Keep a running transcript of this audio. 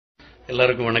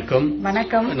எல்லாருக்கும் வணக்கம்.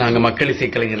 வணக்கம். நாங்க மக்கள் இசை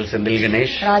கலைஞர்கள் செந்தில்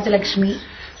கணேஷ் ராஜலட்சுமி.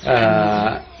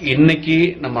 இன்னைக்கு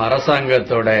நம்ம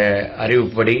அரசாங்கத்தோட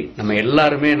அறிவுப்படி நம்ம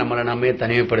எல்லாருமே நம்மளை நாமே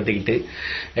தனிமைப்படுத்திக்கிட்டு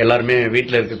எல்லாருமே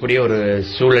வீட்டில் இருக்கக்கூடிய ஒரு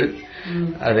சூழல்.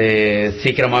 அது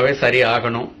சீக்கிரமாவே சரி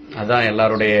ஆகணும், அதான்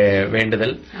எல்லாருடைய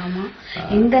வேண்டுதல். ஆமா,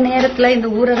 இந்த நேரத்துல, இந்த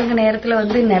ஊரடங்கு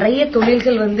நேரத்துல நிறைய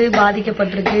தொழில்கள்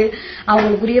பாதிக்கப்பட்டிருக்கு.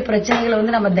 அவங்களுக்குரிய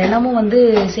பிரச்சனைகளை நம்ம தினமும்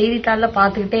செய்தித்தாள்ல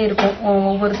பாத்துக்கிட்டே இருக்கோம்.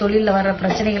 ஒவ்வொரு தொழில வர்ற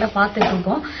பிரச்சனைகளை பார்த்துட்டு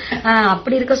இருக்கோம்.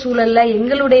 அப்படி இருக்க சூழல்ல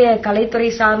எங்களுடைய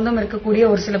கலைத்துறை சார்ந்தும் இருக்கக்கூடிய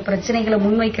ஒரு சில பிரச்சனைகளை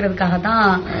முன்வைக்கிறதுக்காக தான்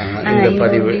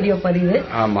இந்த வீடியோ பதிவு.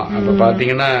 ஆமா, அப்ப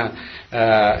பாத்தீங்கன்னா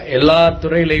எல்லா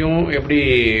துறையிலையும் எப்படி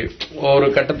ஒரு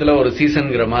கட்டத்துல ஒரு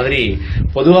சீசன்ங்கிற மாதிரி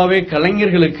பொதுவாவே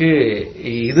கலைஞர்களுக்கு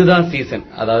இதுதான் சீசன்.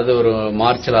 அதாவது ஒரு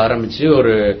மார்ச்ல ஆரம்பிச்சு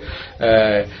ஒரு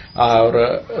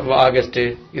ஆகஸ்ட்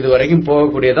இது வரைக்கும்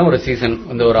போகக்கூடியதான் ஒரு சீசன்.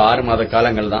 ஒரு 6 மாத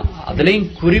காலங்கள் தான்.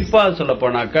 அதுலயும் குறிப்பா சொல்ல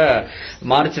போனாக்கா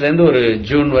மார்ச்ல இருந்து ஒரு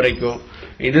ஜூன் வரைக்கும்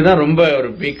இதுதான் ரொம்ப ஒரு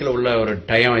பீக்ல உள்ள ஒரு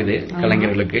டைம் இது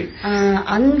கலைஞர்களுக்கு.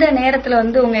 அந்த நேரத்துல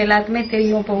உங்க எல்லாருக்குமே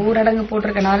தெரியும், இப்ப ஊரடங்கு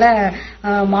போட்டிருக்கனால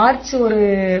மார்ச் ஒரு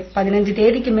 15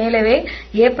 தேதிக்கு மேலவே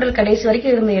ஏப்ரல் கடைசி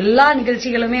வரைக்கும் இருந்த எல்லா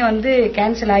நிகழ்ச்சிகளுமே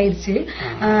கேன்சல் ஆயிடுச்சு.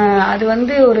 அது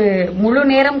ஒரு முழு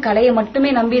நேரம் கலையை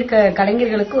மட்டுமே நம்பி இருக்க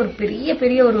கலைஞர்களுக்கு ஒரு பெரிய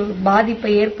பெரிய ஒரு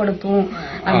பாதிப்பை ஏற்படுத்தும்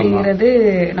அப்படிங்கிறது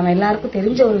நம்ம எல்லாருக்கும்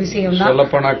தெரிஞ்ச ஒரு விஷயம் தான். சொல்ல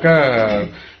போனாக்கா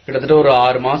கிட்டத்தட்ட ஒரு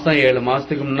 6 மாசம் 7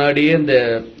 மாசத்துக்கு முன்னாடியே இந்த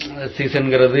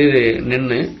சீசன்ங்கிறது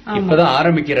நின்னு இப்பதான்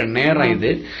ஆரம்பிக்கிற நேரம்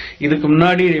இது. இதுக்கு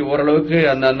முன்னாடி ஓரளவுக்கு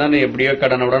அந்த எப்படியோ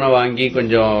கடனுடனே வாங்கி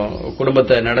கொஞ்சம்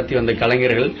குடும்பத்தை நடத்தி வந்த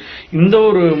கலைஞர்கள் இந்த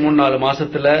ஒரு 3-4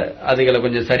 மாசத்துல அதுகளை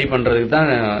கொஞ்சம் சரி பண்றதுக்கு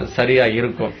தான் சரியா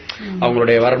இருக்கும்.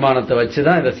 அவங்களுடைய வருமானத்தை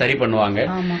வச்சுதான் இதை சரி பண்ணுவாங்க.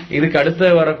 இதுக்கு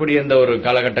அடுத்து வரக்கூடிய இந்த ஒரு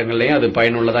காலகட்டங்கள்லயும் அது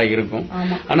பயனுள்ளதா இருக்கும்.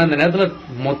 ஆனா அந்த நேரத்துல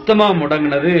மொத்தமா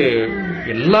முடங்கினது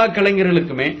எல்லா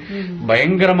கலைஞர்களுக்குமே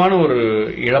பயங்கரமான ஒரு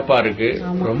இழப்பா இருக்கு.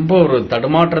 ரொம்ப ஒரு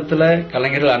தடுமாற்றத்துல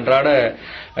கலைஞர்கள் அன்றாட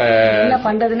என்ன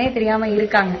பண்றதுன்னே தெரியாம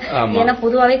இருக்காங்க. ஏன்னா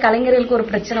பொதுவாவே கலைஞர்களுக்கு ஒரு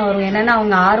பிரச்சனை வரும். என்னன்னா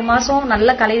அவங்க 6 மாசம் நல்ல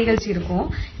கலை நிகழ்ச்சி இருக்கும்,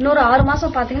 இன்னொரு 6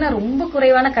 மாசம் பாத்தீங்கன்னா ரொம்ப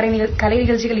குறைவான கலை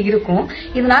நிகழ்ச்சிகள் இருக்கும்.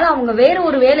 இதனால அவங்க வேற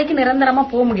ஒரு வேலைக்கு நிரந்தரமா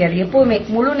போக முடியாது. எப்பவுமே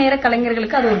முழு நேர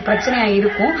கலைஞர்களுக்கு அது ஒரு பிரச்சனையா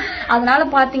இருக்கும். அதனால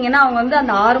பாத்தீங்கன்னா அவங்க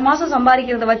அந்த 6 மாசம்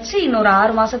சம்பாதிக்கிறத வச்சு இன்னொரு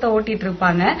 6 மாசத்தை ஓட்டிட்டு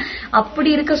இருப்பாங்க. அப்படி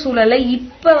இருக்க சூழல்ல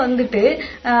இப்ப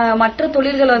மற்ற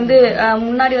தொழில்கள்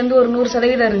முன்னாடி ஒரு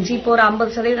 100% இருந்துச்சு, இப்போ ஒரு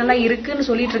 50% தான் இருக்குன்னு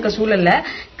சொல்லிட்டு இருக்க சூழல்ல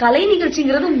கலை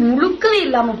நிகழ்ச்சிங்கிறது முழுக்கவே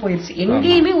இல்லாம போயிருச்சு.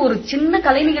 எங்கேயுமே ஒரு சின்ன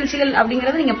கலை நிகழ்ச்சிகள்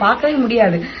அப்படிங்கறது நீங்க பார்க்கவே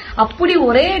முடியாது. அப்படி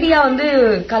ஒரே அடியா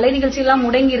கலை நிகழ்ச்சி எல்லாம்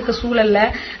முடங்கி இருக்க சூழல்ல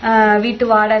வீட்டு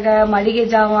வாடகை, மளிகை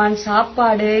ஜாமான்,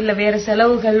 சாப்பாடு, இல்ல வேற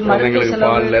செலவுகள், மருத்துவ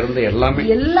செலவு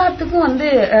எல்லாத்துக்கும்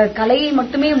கலையை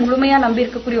மட்டுமே முழுமையா நம்பி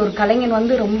இருக்கக்கூடிய ஒரு கலைஞன்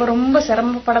ரொம்ப ரொம்ப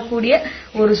சிரமப்படக்கூடிய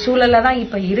ஒரு சூழல்ல தான்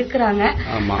இப்ப இருக்கிறாங்க.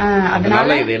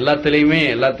 அதனால இது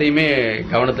எல்லாத்தையுமே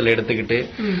கவனத்துல எடுத்துக்கிட்டு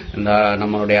இந்த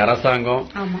நம்மளுடைய அரசாங்கம்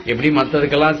எப்படி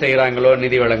மத்ததுக்கெல்லாம் செய்யறாங்களோ,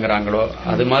 நிதி வழங்குறாங்களோ,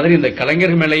 அது மாதிரி இந்த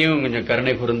கலைஞர் மேலையும் கொஞ்சம்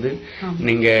கருணை கூர்ந்து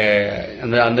நீங்க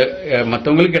அந்த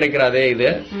மத்தவங்களுக்கு கிடைக்கிறாதே இது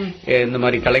இந்த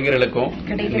மாதிரி கலைஞர்களுக்கும்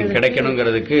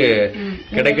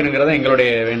கிடைக்கணுங்கிறத எங்களுடைய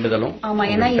வேண்டுதலும். ஆமா,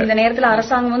 ஏன்னா இந்த நேரத்துல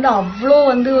அரசாங்கம் அவ்வளோ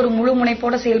ஒரு முழு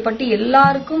முனைப்போட செயல்பட்டு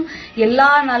எல்லாருக்கும் எல்லா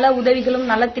நல உதவிகளும்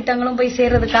நல திட்டங்களும் போய்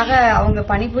சேர்றதுக்காக அவங்க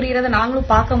பணிபுரியறத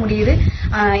நாங்களும் பார்க்க முடியுது.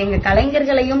 எங்க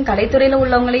கலைஞர்களையும் கலைத்துறையில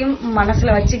உள்ளவங்களையும்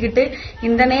மனசுல வச்சுக்கிட்டு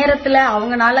இந்த நேரத்துல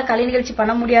அவங்கனால கலை நிகழ்ச்சி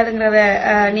பண்ண முடியாதுங்கிறத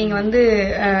நீங்க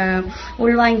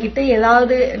உள்வாங்கிட்டு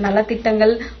ஏதாவது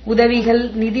நலத்திட்டங்கள், உதவிகள்,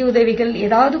 நிதி உதவிகள்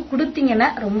ஏதாவது கொடுத்தீங்கன்னா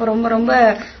ரொம்ப ரொம்ப ரொம்ப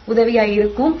உதவியா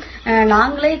இருக்கும்.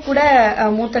 நாங்களே கூட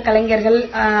மூத்த கலைஞர்கள்,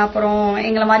 அப்புறம்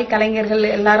எங்களை மாதிரி கலைஞர்கள்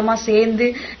எல்லாருமா சேர்ந்து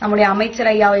நம்முடைய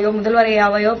அமைச்சர் ஐயாவையோ முதல்வர்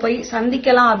ஐயாவையோ போய்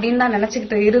சந்திக்கலாம் அப்படின்னு தான்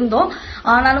நினைச்சுக்கிட்டு இருந்தோம்.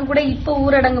 ஆனாலும் கூட இப்ப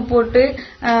ஊரடங்கு போட்டு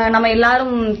நம்ம எல்லாரும்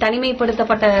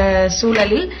தனிமைப்படுத்தப்பட்ட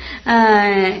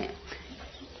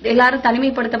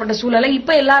சூழலை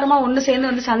இப்ப எல்லாருமா ஒண்ணு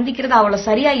சேர்ந்து சந்திக்கிறது அவ்வளவு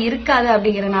சரியா இருக்காது.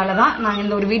 அப்படிங்கறதுனாலதான் நாங்க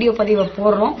இந்த ஒரு வீடியோ பதிவை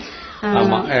போடுறோம்.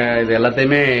 ஆமா, இது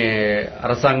எல்லாத்தையுமே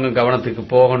அரசாங்கம் கவனத்துக்கு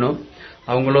போகணும்.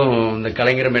 அவங்களும் இந்த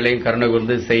கலைஞர் மேலையும் கருணை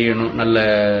கூர்ந்து செய்யணும், நல்ல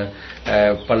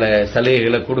பல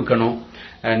சலுகைகளை கொடுக்கணும்,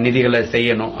 நிதிகளை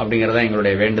செய்யணும் அப்படிங்கறதா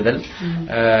எங்களுடைய வேண்டுதல்.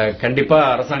 கண்டிப்பா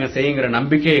அரசாங்கம் செய்யுங்கிற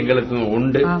நம்பிக்கை எங்களுக்கு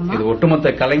உண்டு. இது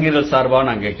ஒட்டுமொத்த கலைஞர்கள் சார்பா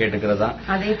நாங்க கேட்டுக்கிறதா.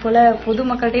 அதே போல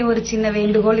பொதுமக்கள்கிட்டையும் ஒரு சின்ன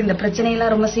வேண்டுகோள், இந்த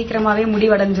பிரச்சனையெல்லாம் ரொம்ப சீக்கிரமாவே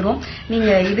முடிவடைஞ்சிரும். நீங்க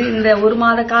இந்த 1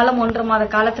 மாத காலம் 1.5 மாத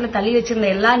காலத்துல தள்ளி வச்சிருந்த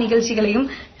எல்லா நிகழ்ச்சிகளையும்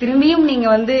திரும்பியும் நீங்க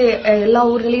எல்லா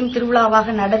ஊர்களையும்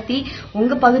திருவிழாவாக நடத்தி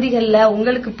உங்க பகுதிகளில்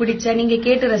உங்களுக்கு பிடிச்ச நீங்க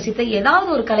கேட்டு ரசித்த ஏதாவது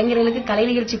ஒரு கலைஞர்களுக்கு கலை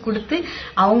நிகழ்ச்சி கொடுத்து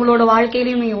அவங்களோட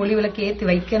வாழ்க்கையிலையும் நீங்க ஒளி விளக்கு ஏற்றி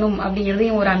வைக்கணும் அப்படிங்கறதையும்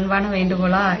ஒரு அன்பான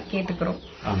வேண்டுகோளா கேட்டுக்கிறோம்.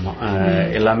 ஆமா,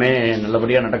 எல்லாமே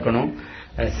நல்லபடியா நடக்கணும்.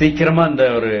 சீக்கிரமா இந்த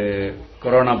ஒரு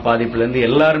கொரோனா பாதிப்புல இருந்து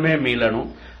எல்லாருமே மீளணும்.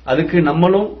 அதுக்கு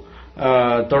நம்மளும்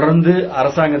தொடர்ந்து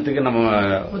அரசாங்கத்துக்கு நம்ம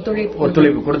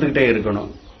ஒத்துழைப்பு கொடுத்துக்கிட்டே இருக்கணும்.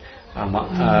 ஆமா,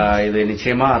 இது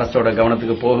நிச்சயமா அரசோட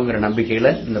கவனத்துக்கு போகுங்கிற நம்பிக்கையில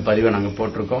இந்த பதிவை நாங்க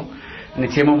போட்டிருக்கோம்.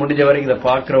 நிச்சயமா முடிஞ்ச வரைக்கும் இதை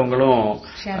பாக்குறவங்களும்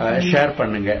ஷேர்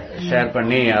பண்ணுங்க, ஷேர்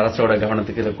பண்ணி அரசோட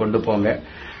கவனத்துக்கு இதை கொண்டு போங்க.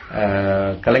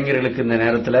 கலைஞர்களுக்கு இந்த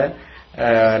நேரத்துல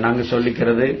நாங்க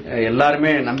சொல்லிக்கிறது,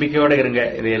 எல்லாருமே நம்பிக்கையோட இருங்க.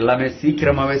 இது எல்லாமே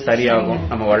சீக்கிரமாவே சரியாகும்.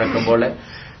 நம்ம வழக்கம் போல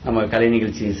நம்ம கலை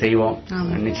நிகழ்ச்சி செய்வோம்.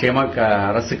 நிச்சயமா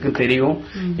அரசுக்கு தெரியும்.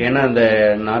 ஏன்னா இந்த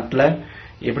நாட்டுல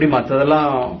எப்படி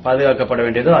மற்றதெல்லாம் பாதுகாக்கப்பட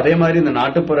வேண்டியதோ அதே மாதிரி இந்த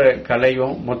நாட்டுப்புற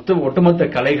கலையும் ஒட்டுமொத்த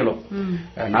கலைகளும்,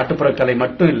 நாட்டுப்புற கலை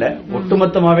மட்டும் இல்ல,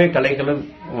 ஒட்டுமொத்தமாவே கலைகளும்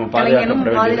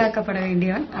பாதுகாக்கப்பட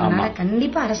வேண்டியவன். அதனால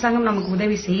கண்டிப்பா அரசாங்கம் நமக்கு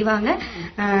உதவி செய்வாங்க.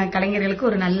 கலைஞர்களுக்கு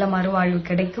ஒரு நல்ல மறுவாழ்வு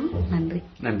கிடைக்கும். நன்றி.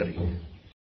 நன்றி.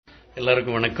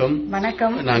 எல்லாருக்கும் வணக்கம்.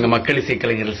 வணக்கம். நாங்க மக்கள் இசை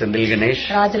கலைஞர்கள் செந்தில் கணேஷ்,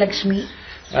 ராஜலட்சுமி.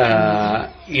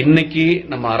 இன்னைக்கு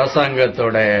நம்ம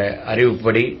அரசாங்கத்தோட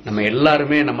அறிவுப்படி நம்ம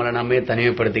எல்லாருமே நம்மளை நாமே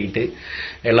தனிமைப்படுத்திக்கிட்டு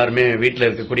எல்லாருமே வீட்டில்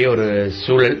இருக்கக்கூடிய ஒரு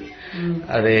சூழல்,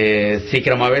 அது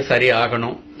சீக்கிரமாவே சரி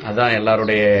ஆகணும். அதான்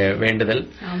எல்லாருடைய வேண்டுதல்.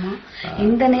 ஆமா,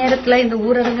 இந்த நேரத்துல, இந்த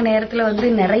ஊரடங்கு நேரத்துல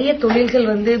நிறைய தொழில்கள்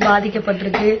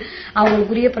பாதிக்கப்பட்டிருக்கு.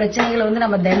 அவங்களுக்குரிய பிரச்சனைகளை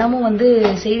நம்ம தினமும்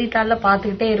செய்தித்தாள்ல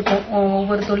பாத்துக்கிட்டே இருக்கோம்.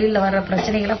 ஒவ்வொரு தொழில வர்ற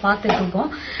பிரச்சனைகளை பார்த்துட்டு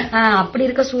இருக்கோம். அப்படி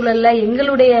இருக்க சூழல்ல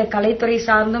எங்களுடைய கலைத்துறை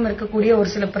சார்ந்தும் இருக்கக்கூடிய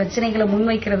ஒரு சில பிரச்சனைகளை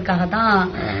முன்வைக்கிறதுக்காக தான்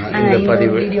இந்த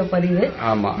வீடியோ பதிவு.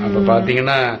 ஆமா, அப்ப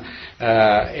பாத்தீங்கன்னா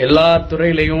எல்லா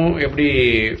துறையிலையும் எப்படி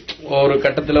ஒரு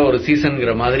கட்டத்துல ஒரு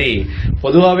சீசன்ங்கிற மாதிரி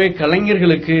பொதுவாவே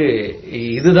கலைஞர்களுக்கு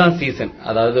இதுதான் சீசன்.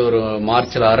 அதாவது ஒரு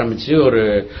மார்ச்ல ஆரம்பிச்சு ஒரு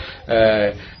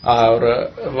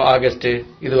ஆகஸ்ட்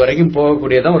இது வரைக்கும்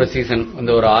போகக்கூடியதான் ஒரு சீசன்.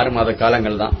 இந்த ஒரு 6 மாத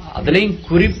காலங்கள் தான். அதுலயும்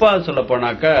குறிப்பா சொல்ல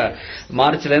போனாக்கா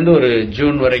மார்ச்ல இருந்து ஒரு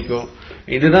ஜூன் வரைக்கும்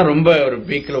இதுதான் ரொம்ப ஒரு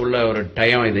பீக்ல உள்ள ஒரு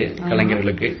டைம் இது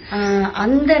கலைஞர்களுக்கு.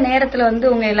 அந்த நேரத்துல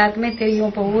உங்க எல்லாருக்குமே தெரியும்,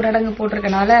 இப்ப ஊரடங்கு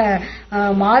போட்டிருக்கனால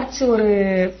மார்ச் ஒரு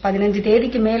 15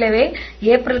 தேதிக்கு மேலவே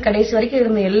ஏப்ரல் கடைசி வரைக்கும்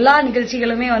இருந்த எல்லா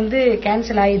நிகழ்ச்சிகளுமே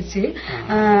கேன்சல் ஆயிடுச்சு.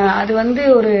 அது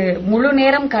ஒரு முழு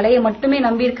நேரம் கலையை மட்டுமே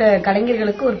நம்பி இருக்க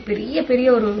கலைஞர்களுக்கு ஒரு பெரிய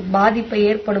ஒரு பாதிப்பை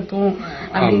ஏற்படுத்தும்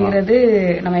அப்படிங்கிறது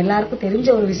நம்ம எல்லாருக்கும் தெரிஞ்ச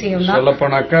ஒரு விஷயம் தான். சொல்ல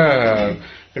போனாக்கா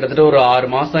கிட்டத்தட்ட ஒரு 6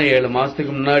 மாசம் 7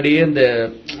 மாசத்துக்கு முன்னாடியே இந்த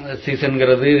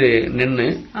சீசன்ங்கிறது நின்னு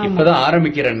இப்பதான்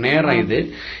ஆரம்பிக்கிற நேரம் இது.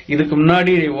 இதுக்கு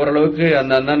முன்னாடி ஓரளவுக்கு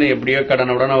அந்த எப்படியோ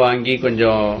கடனுடனே வாங்கி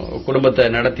கொஞ்சம் குடும்பத்தை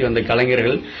நடத்தி வந்த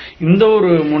கலைஞர்கள் இந்த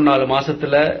ஒரு 3-4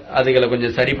 மாசத்துல அதுகளை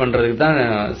கொஞ்சம் சரி பண்றதுக்கு தான்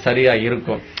சரியா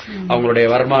இருக்கும். அவங்களுடைய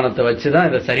வருமானத்தை வச்சுதான்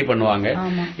இதை சரி பண்ணுவாங்க.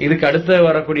 இதுக்கு அடுத்து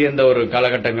வரக்கூடிய இந்த ஒரு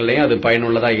காலகட்டங்கள்லயும் அது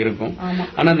பயனுள்ளதா இருக்கும்.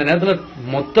 ஆனா அந்த நேரத்துல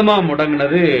மொத்தமா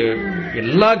முடங்கினது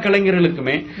எல்லா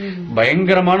கலைஞர்களுக்குமே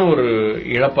பயங்கரமான ஒரு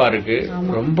இழப்பா இருக்கு.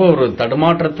 ரொம்ப ஒரு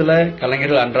தடுமாற்றத்துல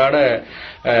கலைஞர்கள் அன்றாட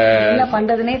என்ன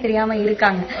பண்றதுனே தெரியாம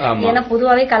இருக்காங்க. ஏன்னா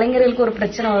பொதுவாவே கலைஞர்களுக்கு ஒரு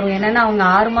பிரச்சனை வரும். என்னன்னா அவங்க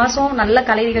 6 மாசம் நல்ல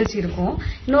கலை நிகழ்ச்சி இருக்கும்,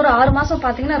 இன்னொரு 6 மாசம்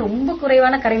பாத்தீங்கன்னா ரொம்ப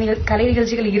குறைவான கலை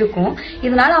நிகழ்ச்சிகள் இருக்கும்.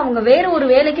 இதனால அவங்க வேற ஒரு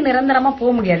வேலைக்கு நிரந்தரமா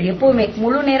போக முடியாது. எப்பவுமே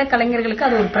முழு நேர கலைஞர்களுக்கு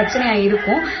அது ஒரு பிரச்சனையா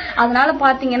இருக்கும். அதனால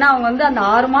பாத்தீங்கன்னா அவங்க அந்த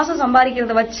 6 மாசம்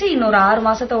சம்பாதிக்கிறத வச்சு இன்னொரு 6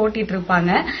 மாசத்தை ஓட்டிட்டு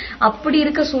இருப்பாங்க. அப்படி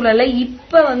இருக்க சூழல்ல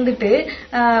இப்ப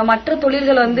மற்ற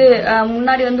தொழில்கள்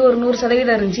முன்னாடி ஒரு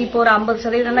 100% இருந்துச்சு, இப்போ ஒரு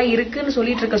 50% தான் இருக்குன்னு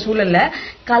சொல்லிட்டு இருக்க சூழல்ல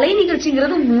கலை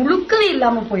நிகழ்ச்சிங்கிறது முழுக்கவே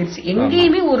இல்லாம போயிருச்சு.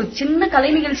 எங்கேயுமே ஒரு சின்ன கலை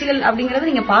நிகழ்ச்சிகள் அப்படிங்கறது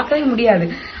நீங்க பார்க்கவே முடியாது.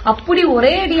 அப்படி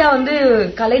ஒரே அடியா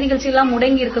கலை நிகழ்ச்சி எல்லாம்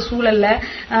முடங்கி இருக்க சூழல்ல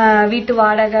வீட்டு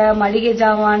வாடகை, மளிகை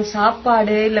ஜாமான்,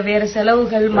 சாப்பாடு, இல்ல வேற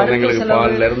செலவுகள், மருத்துவ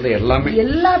செலவு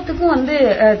எல்லாத்துக்கும்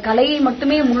கலையை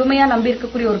மட்டுமே முழுமையா நம்பி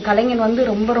இருக்கக்கூடிய ஒரு கலைஞன்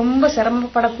ரொம்ப ரொம்ப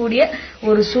சிரமப்படக்கூடிய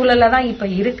ஒரு சூழல்ல தான் இப்ப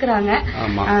இருக்கிறாங்க.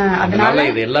 அதனால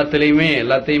இது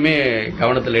எல்லாத்தையுமே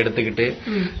கவனத்துல எடுத்துக்கிட்டு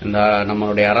இந்த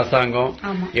நம்மளுடைய அரசாங்கம்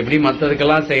எப்படி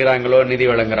மத்ததுக்கெல்லாம் செய்யறாங்களோ, நிதி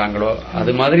வழங்குறாங்களோ,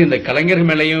 அது மாதிரி இந்த கலைஞர்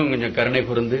மேலையும் கொஞ்சம் கருணை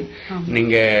புரிந்து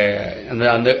நீங்க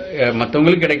அந்த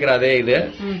மத்தவங்களுக்கு கிடைக்கிறாதே இது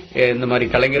இந்த மாதிரி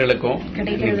கலைஞர்களுக்கும்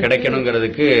கிடைக்கணுங்கிறத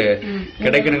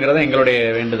எங்களுடைய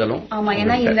வேண்டுதலும். ஆமா,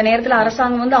 ஏன்னா இந்த நேரத்துல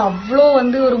அரசாங்கம் அவ்வளோ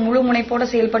ஒரு முழு முனைப்போட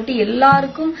செயல்பட்டு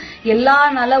எல்லாருக்கும் எல்லா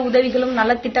நல உதவிகளும் நல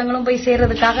திட்டங்களும் போய்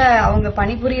சேர்றதுக்காக அவங்க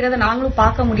பணிபுரியறத நாங்களும்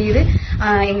பார்க்க முடியுது.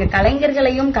 எங்க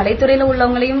கலைஞர்களையும் கலைத்துறையில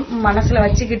உள்ளவங்களையும் மனசுல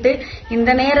வச்சுக்கிட்டு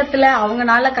இந்த நேரத்துல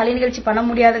அவங்கனால கலை நிகழ்ச்சி பண்ண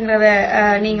முடியாதுங்கிறத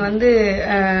நீங்க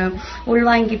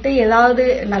உள்வாங்கிட்டு ஏதாவது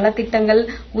நலத்திட்டங்கள்,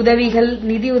 உதவிகள்,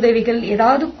 நிதி உதவிகள்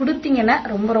ஏதாவது கொடுத்தீங்கன்னா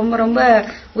ரொம்ப ரொம்ப ரொம்ப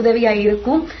உதவியா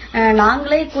இருக்கும்.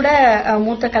 நாங்களே கூட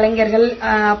மூத்த கலைஞர்கள்,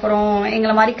 அப்புறம்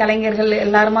எங்களை மாதிரி கலைஞர்கள்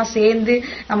எல்லாருமா சேர்ந்து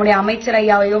நம்முடைய அமைச்சர்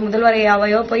ஐயாவையோ முதல்வர்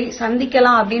ஐயாவையோ போய்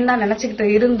சந்திக்கலாம் அப்படின்னு தான் நினைச்சுக்கிட்டு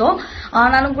இருந்தோம்.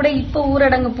 ஆனாலும் கூட இப்ப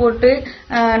ஊரடங்கு போட்டு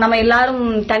நம்ம எல்லாரும்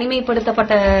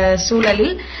தனிமைப்படுத்தப்பட்ட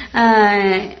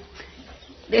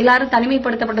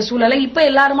சூழலில் இப்ப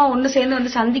எல்லாருமா ஒண்ணு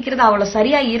சேர்ந்து சந்திக்கிறது அவ்வளவு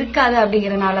சரியா இருக்காது.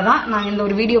 அப்படிங்கறதுனாலதான் நாங்க இந்த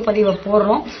ஒரு வீடியோ பதிவை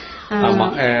போடுறோம். ஆமா,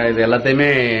 இது எல்லாத்தையுமே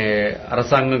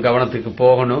அரசாங்கம் கவனத்துக்கு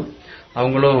போகணும்.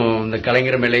 அவங்களும் இந்த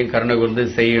கலைஞர் மேலையும் கருணை கொண்டு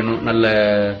செய்யணும். நல்ல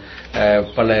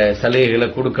பல சலுகைகளை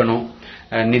கொடுக்கணும்,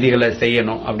 நிதிகளை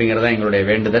செய்யணும் அப்படிங்கறத எங்களுடைய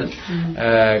வேண்டுதல்.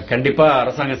 கண்டிப்பா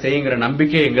அரசாங்கம் செய்யுங்கிற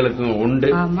நம்பிக்கை எங்களுக்கும் உண்டு.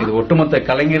 இது ஒட்டுமொத்த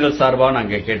கலைஞர்கள் சார்பா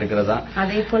நாங்க கேட்டுக்கிறதா.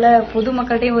 அதே போல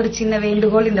பொதுமக்கள்கிட்டையும் ஒரு சின்ன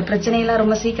வேண்டுகோள், இந்த பிரச்சனையெல்லாம்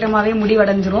ரொம்ப சீக்கிரமாவே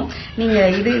முடிவடைஞ்சிரும். நீங்க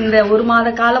இந்த 1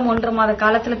 மாத காலம் 1.5 மாத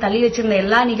காலத்துல தள்ளி வச்சிருந்த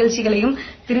எல்லா நிகழ்ச்சிகளையும்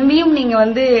திரும்பியும்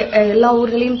நீங்க எல்லா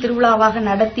ஊர்களையும் திருவிழாவாக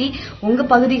நடத்தி உங்க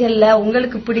பகுதிகளில்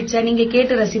உங்களுக்கு பிடிச்ச நீங்க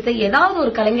கேட்டு ரசித்த ஏதாவது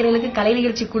ஒரு கலைஞர்களுக்கு கலை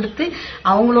நிகழ்ச்சி கொடுத்து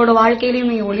அவங்களோட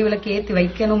வாழ்க்கையிலையும் நீங்க ஒளி விளக்கு ஏற்றி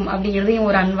வைக்கணும் அப்படிங்கறதையும்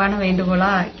ஒரு அன்பான வேண்டுகோளா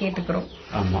கேட்டுக்கிறோம்.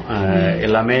 ஆமா,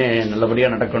 எல்லாமே நல்லபடியா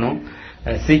நடக்கணும்.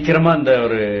 சீக்கிரமா இந்த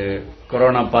ஒரு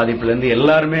கொரோனா பாதிப்புல இருந்து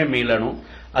எல்லாருமே மீளணும்.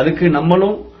 அதுக்கு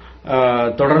நம்மளும்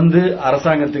தொடர்ந்து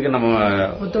அரசாங்கத்துக்கு நம்ம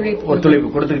ஒத்துழைப்பு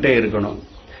கொடுத்துக்கிட்டே இருக்கணும்.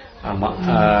 ஆமா,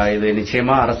 இது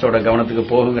நிச்சயமா அரசோட கவனத்துக்கு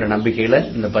போகுங்கிற நம்பிக்கையில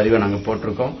இந்த பதிவை நாங்க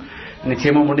போட்டிருக்கோம்.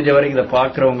 நிச்சயமா முடிஞ்ச வரைக்கும் இதை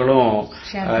பாக்குறவங்களும்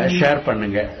ஷேர்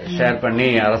பண்ணுங்க. ஷேர் பண்ணி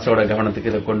அரசோட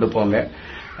கவனத்துக்கு இதை கொண்டு போங்க.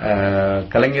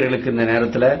 கலைஞர்களுக்கு இந்த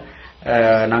நேரத்துல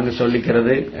நாங்க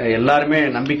சொல்லிக்கிறது, எல்லாருமே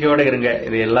நம்பிக்கையோட இருங்க.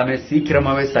 இது எல்லாமே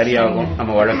சீக்கிரமாவே சரியாகும்.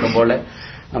 நம்ம வழக்கம் போல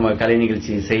நம்ம கலை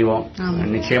நிகழ்ச்சி செய்வோம்.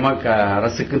 நிச்சயமா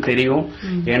அரசுக்கு தெரியும்.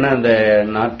 ஏன்னா இந்த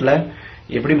நாட்டுல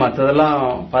எப்படி மற்றதெல்லாம்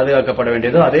பாதுகாக்கப்பட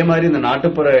வேண்டியதோ அதே மாதிரி இந்த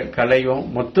நாட்டுப்புற கலையும்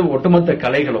ஒட்டுமொத்த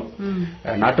கலைகளும்,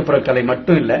 நாட்டுப்புற கலை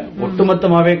மட்டும் இல்ல,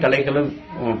 ஒட்டுமொத்தமாவே கலைகளும்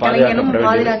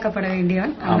பாதுகாக்கப்பட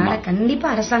வேண்டியவன். அதனால கண்டிப்பா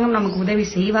அரசாங்கம் நமக்கு உதவி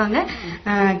செய்வாங்க.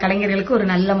 கலைஞர்களுக்கு ஒரு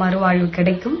நல்ல மறுவாழ்வு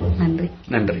கிடைக்கும். நன்றி.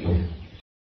 நன்றி.